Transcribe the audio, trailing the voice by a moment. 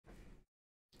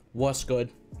What's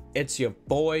good? It's your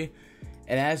boy,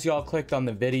 and as y'all clicked on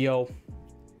the video,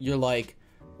 you're like,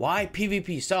 why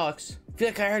PvP sucks? I feel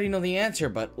like I already know the answer,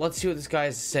 but let's see what this guy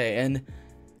has to say. And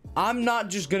I'm not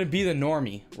just gonna be the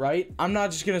normie, right? I'm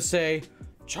not just gonna say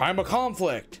time of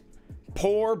conflict,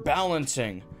 poor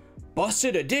balancing,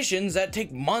 busted additions that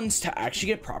take months to actually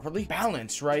get properly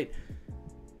balanced, right?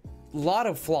 A lot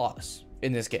of flaws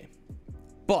in this game,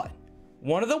 but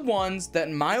one of the ones that,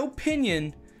 in my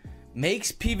opinion,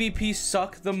 makes PvP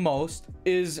suck the most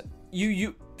is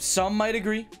some might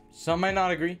agree, some might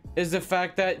not agree, is the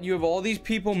fact that you have all these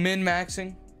people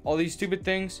min-maxing all these stupid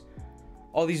things,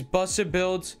 all these busted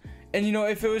builds. And you know,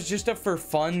 if it was just a for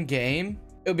fun game,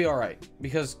 it would be all right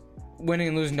because winning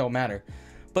and losing don't matter.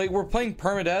 But like, we're playing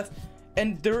permadeath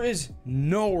and there is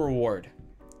no reward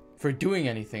for doing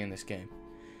anything in this game.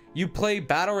 You play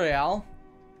battle royale,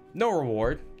 no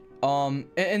reward.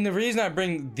 And the reason I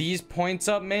bring these points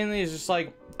up mainly is just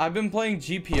like, I've been playing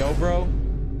GPO, bro.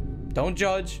 Don't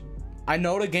judge. I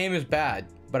know the game is bad,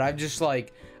 but I've just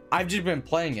been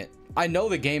playing it. I know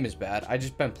the game is bad. I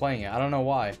just been playing it. I don't know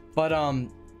why, but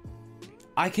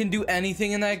I can do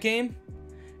anything in that game.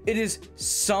 It is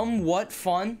somewhat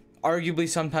fun. Arguably,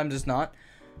 sometimes it's not,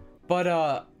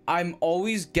 but I'm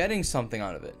always getting something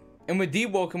out of it. And with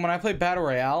Deepwoken, when I play battle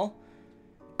royale,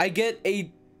 I get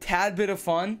a tad bit of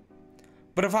fun.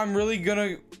 But if I'm really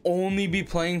gonna only be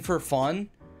playing for fun,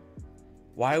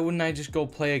 why wouldn't I just go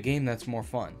play a game that's more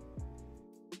fun?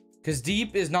 Because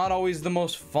Deep is not always the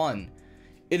most fun.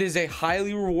 It is a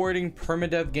highly rewarding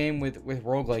permadeath game with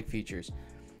roguelike features.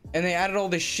 And they added all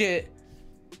this shit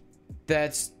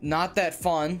that's not that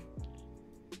fun,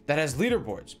 that has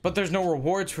leaderboards. But there's no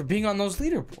rewards for being on those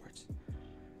leaderboards.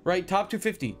 Right? Top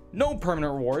 250. No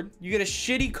permanent reward. You get a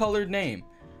shitty colored name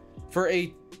for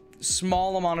a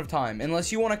small amount of time,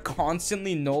 unless you want to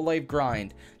constantly no life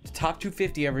grind to top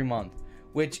 250 every month,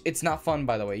 which it's not fun,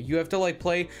 by the way. You have to like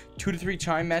play 2 to 3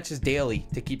 chime matches daily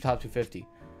to keep top 250,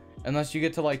 unless you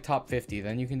get to like top 50,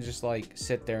 then you can just like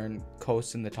sit there and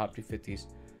coast in the top 250s.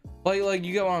 Like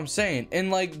you get what I'm saying.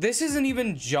 And like, this isn't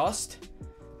even just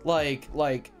like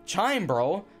chime,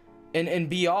 bro. In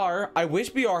BR, I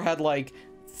wish BR had like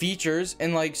features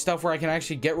and like stuff where I can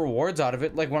actually get rewards out of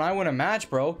it. Like when I win a match,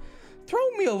 bro, throw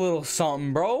me a little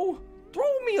something, bro.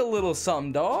 Throw me a little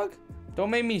something, dog. Don't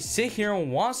make me sit here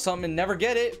and want something and never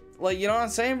get it. Like, you know what I'm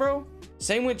saying, bro?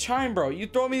 Same with chime, bro. You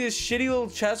throw me this shitty little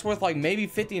chest worth like maybe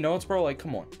 50 notes, bro. Like,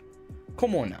 come on.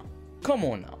 Come on now. Come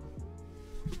on now.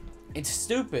 It's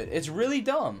stupid. It's really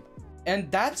dumb. And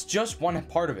that's just one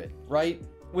part of it, right?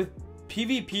 With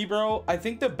PvP, bro, I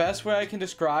think the best way I can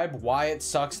describe why it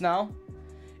sucks now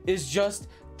is just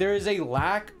there is a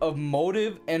lack of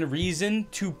motive and reason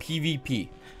to PvP.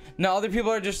 Now, other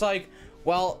people are just like,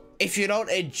 well, if you don't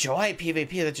enjoy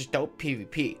PvP, then just don't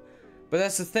PvP. But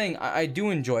that's the thing, I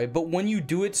do enjoy it. But when you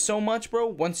do it so much, bro,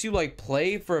 once you like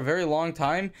play for a very long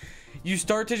time, you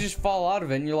start to just fall out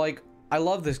of it. And you're like, I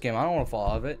love this game. I don't want to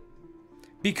fall out of it.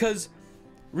 Because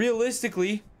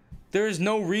realistically, there is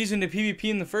no reason to PvP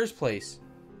in the first place.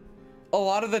 A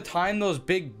lot of the time, those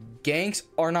big ganks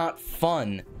are not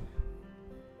fun.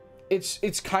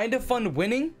 It's kind of fun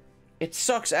winning. It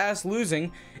sucks ass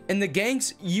losing. And the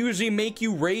ganks usually make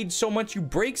you rage so much you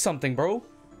break something, bro.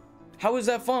 How is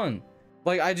that fun?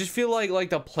 Like, I just feel like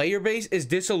the player base is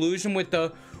disillusioned with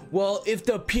the, well, if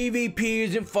the PvP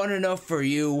isn't fun enough for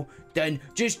you, then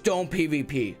just don't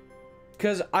PvP.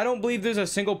 Because I don't believe there's a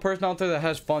single person out there that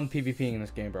has fun PvPing in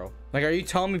this game, bro. Like, are you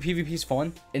telling me PvP's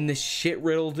fun? In this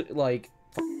shit-riddled, like,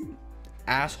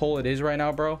 asshole it is right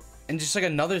now, bro? And just like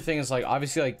another thing is like,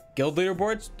 obviously like guild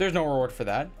leaderboards, there's no reward for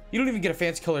that. You don't even get a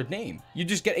fancy colored name. You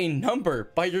just get a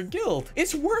number by your guild.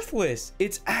 It's worthless.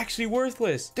 It's actually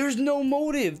worthless. There's no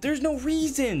motive. There's no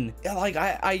reason. Like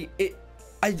it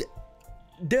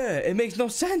makes no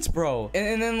sense, bro.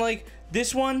 And then like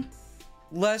this one,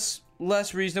 less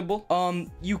reasonable.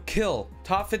 You kill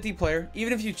top 50 player,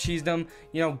 even if you cheese them,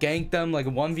 you know, gank them like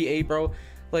a 1v8, bro.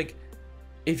 Like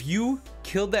if you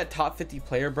killed that top 50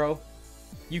 player, bro,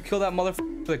 you kill that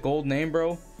motherfucker with a gold name,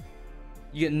 bro,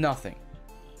 you get nothing.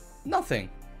 Nothing.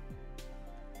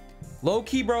 Low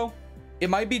key, bro, it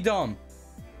might be dumb,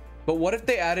 but what if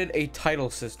they added a title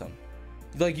system?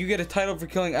 Like, you get a title for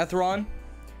killing Etheron,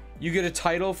 you get a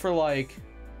title for like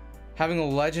having a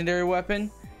legendary weapon,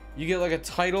 you get like a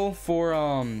title for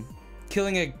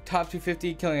killing a top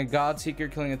 250, killing a god seeker,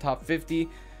 killing a top 50,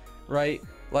 right?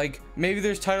 Like, maybe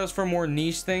there's titles for more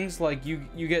niche things, like you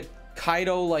get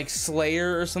Kaido like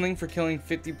Slayer or something for killing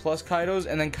 50 plus Kaidos,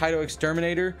 and then Kaido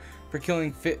Exterminator for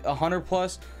killing 100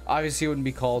 plus. Obviously it wouldn't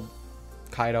be called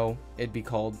Kaido, it'd be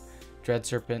called Dread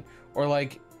Serpent. Or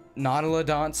like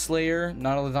Nautilodont Slayer,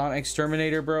 Nautilodont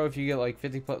Exterminator, bro. If you get like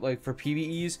 50 like for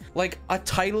PvEs, like a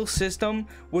title system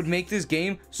would make this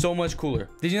game so much cooler.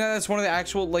 Did you know that's one of the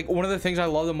actual, like, one of the things I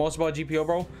love the most about GPO,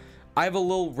 bro? I have a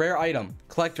little rare item,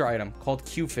 collector item called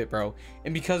Q-Fit, bro.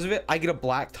 And because of it, I get a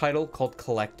black title called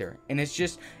Collector. And it's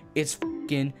just, it's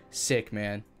fucking sick,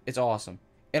 man. It's awesome.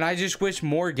 And I just wish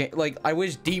more like, I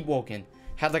wish Deepwoken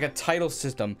had like a title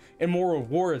system and more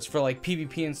rewards for like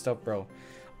PvP and stuff, bro.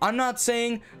 I'm not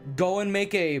saying go and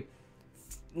make a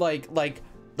like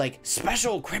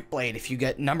special crit blade. If you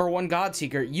get #1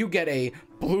 Godseeker, you get a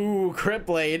blue crit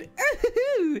blade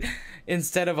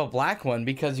instead of a black one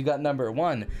because you got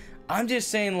 #1. I'm just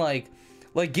saying, like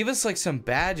give us like some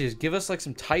badges, give us like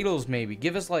some titles, maybe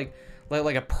give us like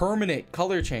a permanent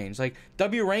color change. Like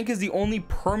W rank is the only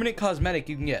permanent cosmetic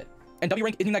you can get, and W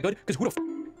rank isn't that good because who the f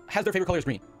has their favorite color is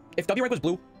green? If W rank was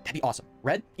blue, that'd be awesome.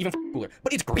 Red, even cooler.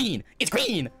 But it's green. It's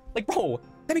green. Like, bro,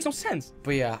 that makes no sense.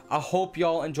 But yeah, I hope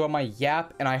y'all enjoy my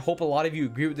yap, and I hope a lot of you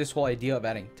agree with this whole idea of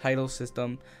adding title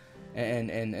system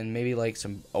and maybe like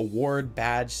some award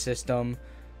badge system.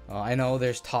 I know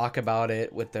there's talk about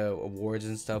it with the awards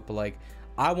and stuff, but like,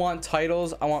 I want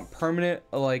titles. I want permanent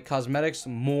like cosmetics,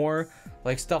 more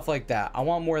like stuff like that. I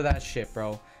want more of that shit,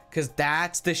 bro, because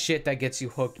that's the shit that gets you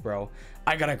hooked, bro.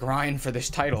 I gotta grind for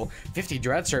this title. 50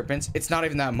 Dread Serpents. It's not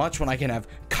even that much when I can have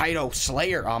Kaido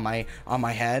Slayer on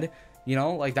my head. You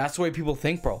know, like, that's the way people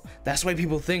think, bro. That's the way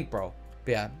people think, bro.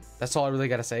 But yeah, that's all I really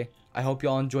gotta say. I hope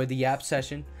y'all enjoyed the yap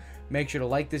session. Make sure to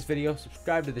like this video,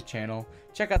 subscribe to the channel,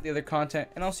 check out the other content,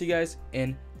 and I'll see you guys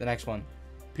in the next one.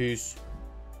 Peace.